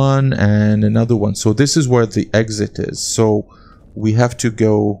morgue one and another one. So this is where the exit is. So we have to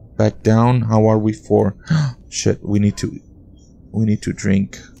go back down. How are we for... Shit, we need to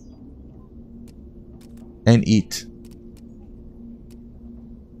drink. And eat.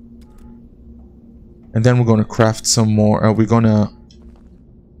 And then we're gonna craft some more. We're gonna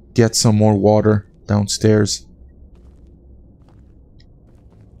get some more water downstairs.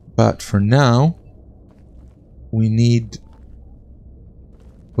 But for now, we need...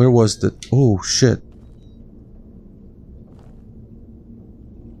 Where was the... Oh, shit.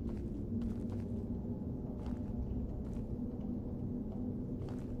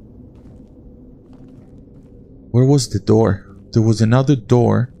 Where was the door? There was another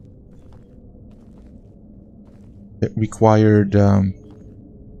door that required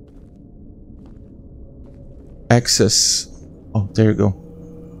access. Oh, there you go.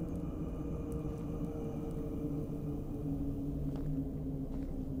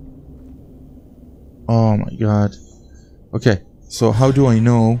 Oh my god. Okay, so how do I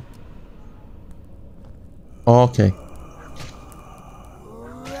know? Oh, okay.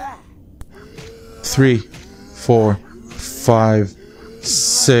 3, 4, 5,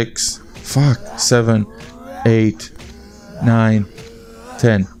 6, fuck, 7, 8, 9,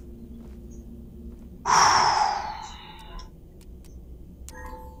 10.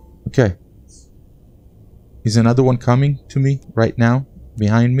 Okay. Is another one coming to me right now?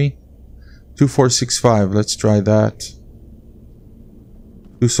 Behind me? 2465. Let's try that.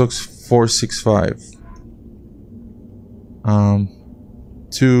 2465.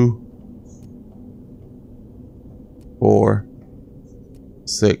 2, 4,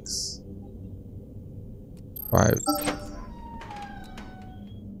 6, 5.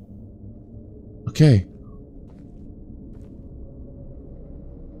 Okay.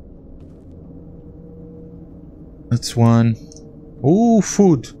 That's one. Oh,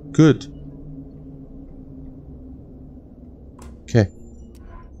 food. Good. Okay.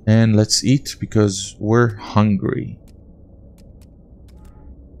 And let's eat because we're hungry.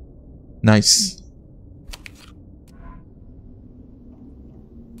 Nice.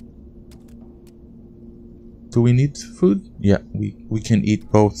 Do we need food? Yeah, we can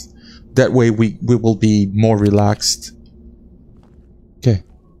eat both. That way we will be more relaxed. Okay.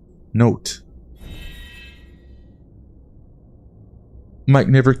 Note. Mike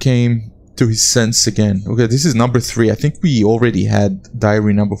never came to his sense again. Okay, this is number 3. I think we already had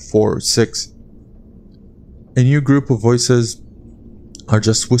diary number 4 or 6. A new group of voices are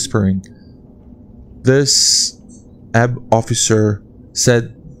just whispering. This AB officer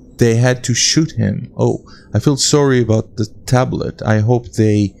said they had to shoot him. Oh, I feel sorry about the tablet. I hope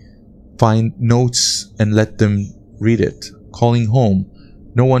they find notes and let them read it. Calling home.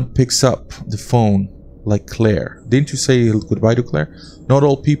 No one picks up the phone like Claire. Didn't you say goodbye to Claire? Not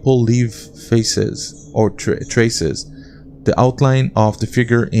all people leave faces or traces. The outline of the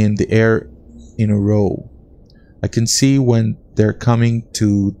figure in the air in a row. I can see when they're coming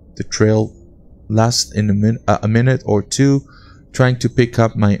to the trail. Last in a minute or two, trying to pick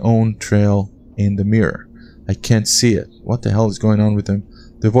up my own trail in the mirror. I can't see it. What the hell is going on with them?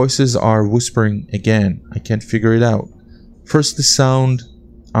 The voices are whispering again. I can't figure it out. First the sound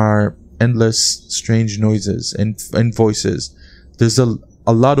are endless strange noises and voices. There's a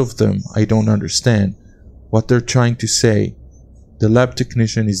lot of them I don't understand what they're trying to say. The lab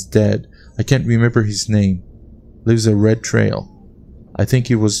technician is dead. I can't remember his name. Leaves a red trail. I think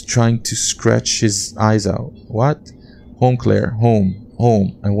he was trying to scratch his eyes out. What? Home, Claire. Home.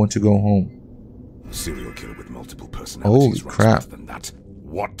 Home. I want to go home. Serial killer with multiple personalities. Holy crap. Than that.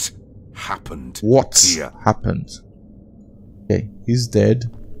 What happened? What here? happened? Okay, he's dead.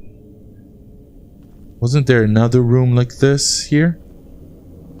 Wasn't there another room like this here?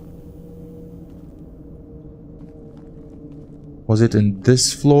 Was it in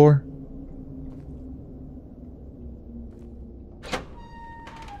this floor?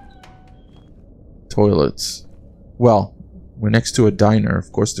 Toilets. Well, we're next to a diner.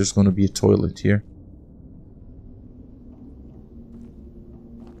 Of course there's going to be a toilet here.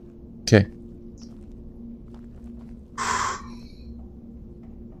 Okay.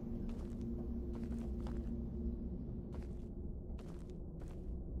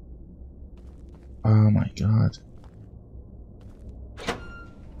 Oh my god.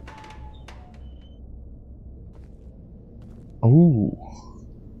 Oh.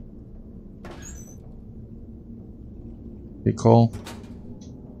 They call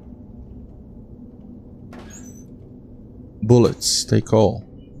bullets. They call.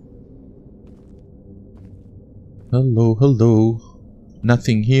 Hello, hello.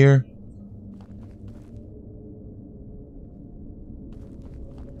 Nothing here.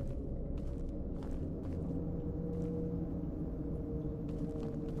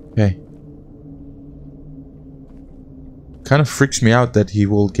 Okay. Kind of freaks me out that he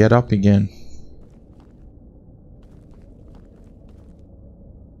will get up again.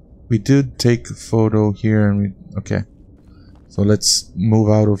 We did take a photo here and we... Okay. So let's move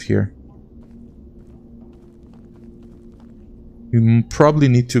out of here. We probably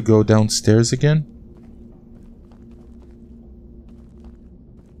need to go downstairs again.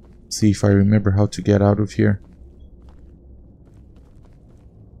 See if I remember how to get out of here.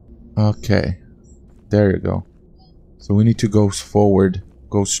 Okay. There you go. So we need to go forward.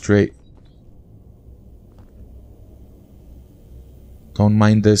 Go straight. Don't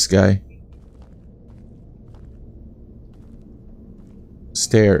mind this guy.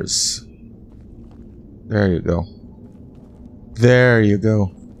 Stairs. There you go. There you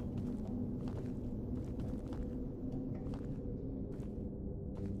go.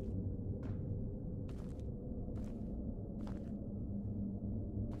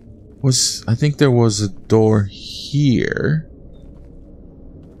 I think there was a door here.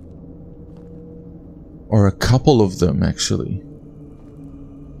 Or a couple of them, actually.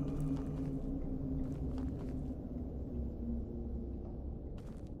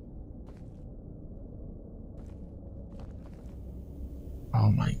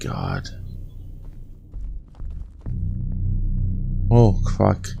 Oh my god. Oh,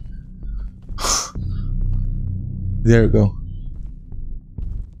 fuck. There we go.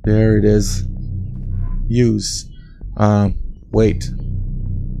 There it is. Use. Wait.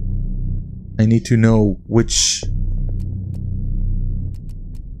 I need to know which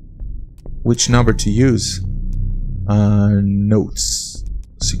number to use. Notes.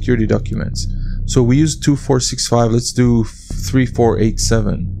 Security documents. So we use 2465. Let's do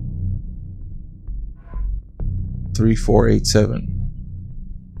 3487. 3487.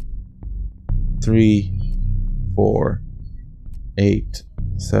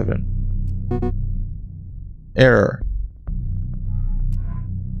 3487. Error.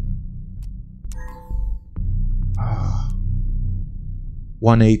 Ah.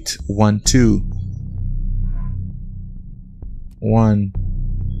 1812.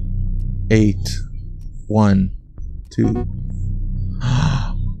 1812.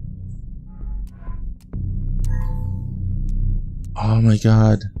 Oh my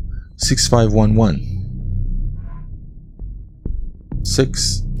god. 6511.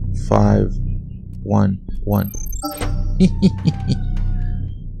 6511. 1.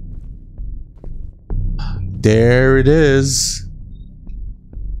 There it is.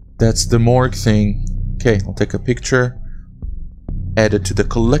 That's the morgue thing. Okay, I'll take a picture. Add it to the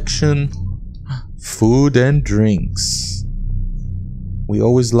collection. Food and drinks. We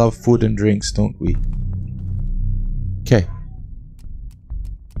always love food and drinks, don't we? Okay.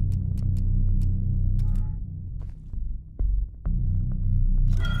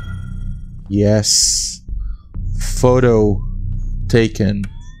 Yes. Photo taken.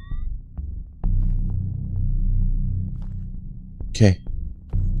 Okay.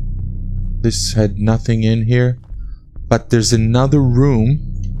 This had nothing in here, but there's another room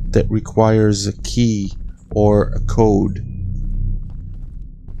that requires a key or a code.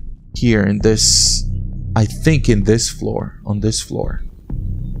 Here in this, I think in this floor, on this floor.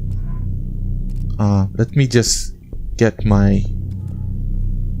 Let me just get my...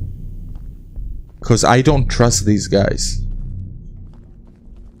 because I don't trust these guys.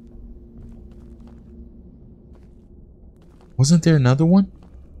 Wasn't there another one?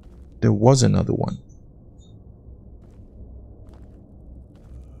 There was another one.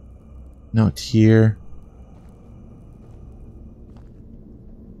 Not here.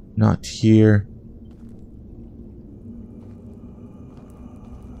 Not here.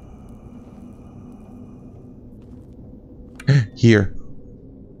 Here.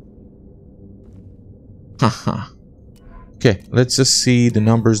 Haha. Okay, let's just see the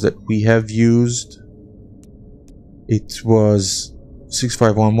numbers that we have used. It was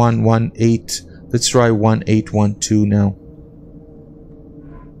 651118. Let's try 1812 now.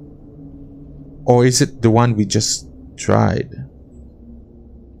 Or is it the one we just tried?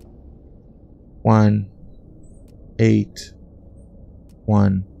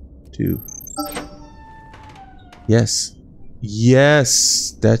 1812. Yes.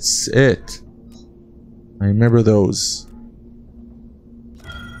 Yes, that's it. I remember those.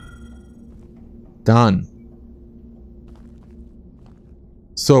 Done.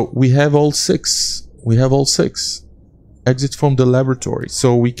 So we have all 6. We have all 6. Exit from the laboratory.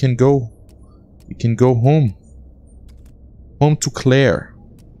 So we can go. We can go home. Home to Claire.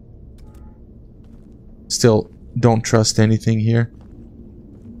 Still don't trust anything here.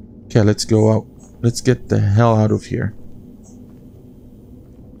 Okay, let's go out. Let's get the hell out of here.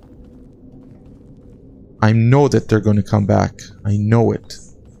 I know that they're going to come back. I know it.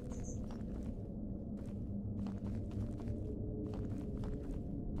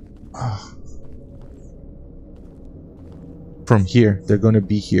 From here, they're going to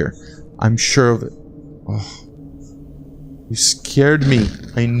be here. I'm sure of it. Oh, you scared me.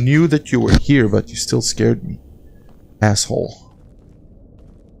 I knew that you were here, but you still scared me. Asshole.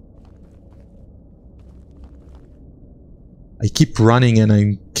 I keep running and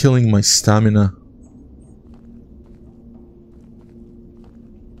I'm killing my stamina.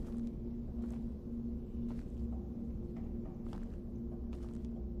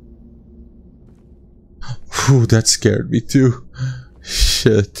 Whew, that scared me too.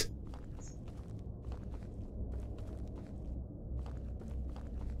 Shit.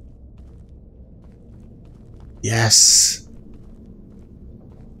 Yes.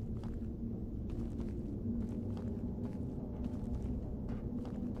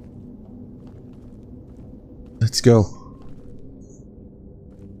 Let's go.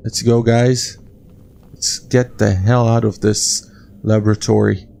 Let's go, guys. Let's get the hell out of this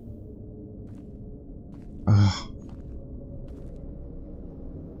laboratory.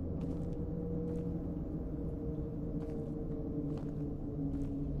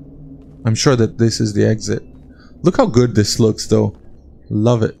 I'm sure that this is the exit. Look how good this looks though.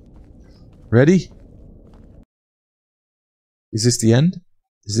 Love it. Ready? Is this the end?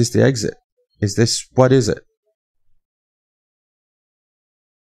 Is this the exit? Is this... what is it?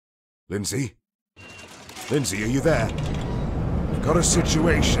 Lindsay? Lindsay, are you there? I've got a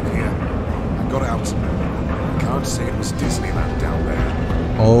situation here. I got out. I can't say it was Disneyland down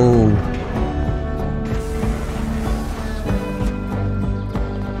there. Oh.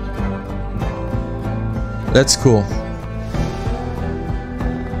 That's cool.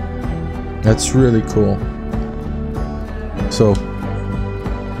 That's really cool. So,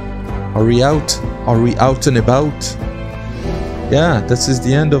 are we out? Are we out and about? Yeah, this is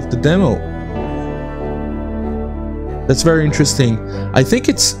the end of the demo. That's very interesting. I think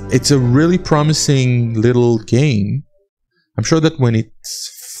it's a really promising little game. I'm sure that when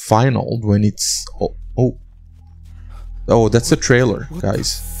it's final, when it's... oh, that's a trailer,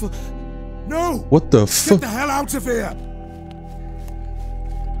 guys. No! What the fuck? Get the hell out of here!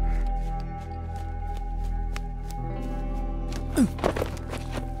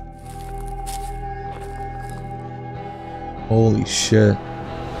 Holy shit.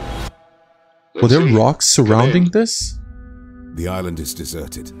 Were there rocks surrounding this? The island is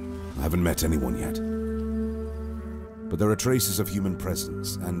deserted. I haven't met anyone yet. But there are traces of human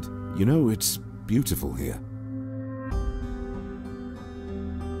presence, and, you know, it's beautiful here.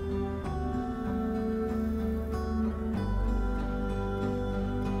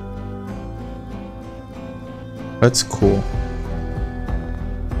 That's cool.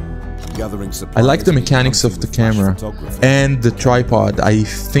 Gathering I like the mechanics of the camera and the tripod. I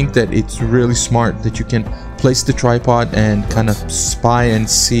think that it's really smart that you can place the tripod and kind of spy and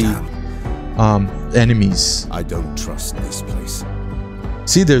see enemies. I don't trust this place.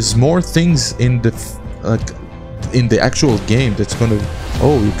 See, there's more things in the actual game that's gonna.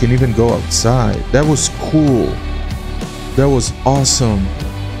 Oh, you can even go outside. That was cool. That was awesome.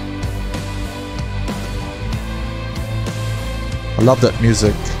 I love that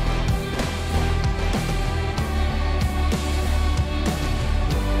music.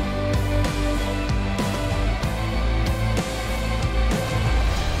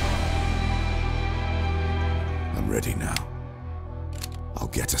 I'm ready now. I'll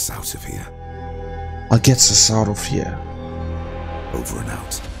get us out of here. I'll get us out of here. Over and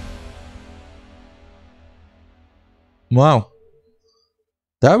out. Wow.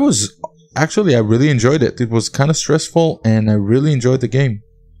 That was... Actually, I really enjoyed it. It was kind of stressful, and I really enjoyed the game.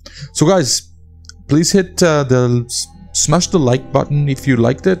 So, guys, please hit smash the like button if you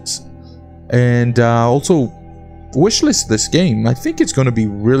liked it, and also wishlist this game. I think it's going to be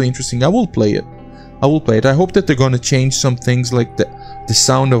really interesting. I will play it. I will play it. I hope that they're going to change some things, like the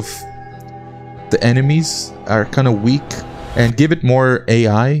sound of the enemies are kind of weak, and give it more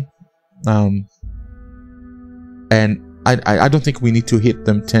AI. And I don't think we need to hit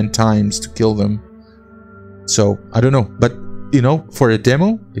them 10 times to kill them. So, I don't know. But, you know, for a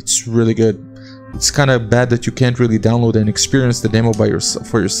demo, it's really good. It's kind of bad that you can't really download and experience the demo by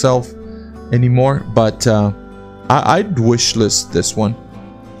for yourself anymore. But I'd wishlist this one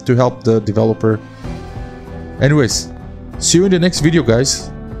to help the developer. Anyways, see you in the next video,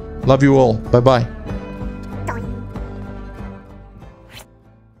 guys. Love you all. Bye-bye.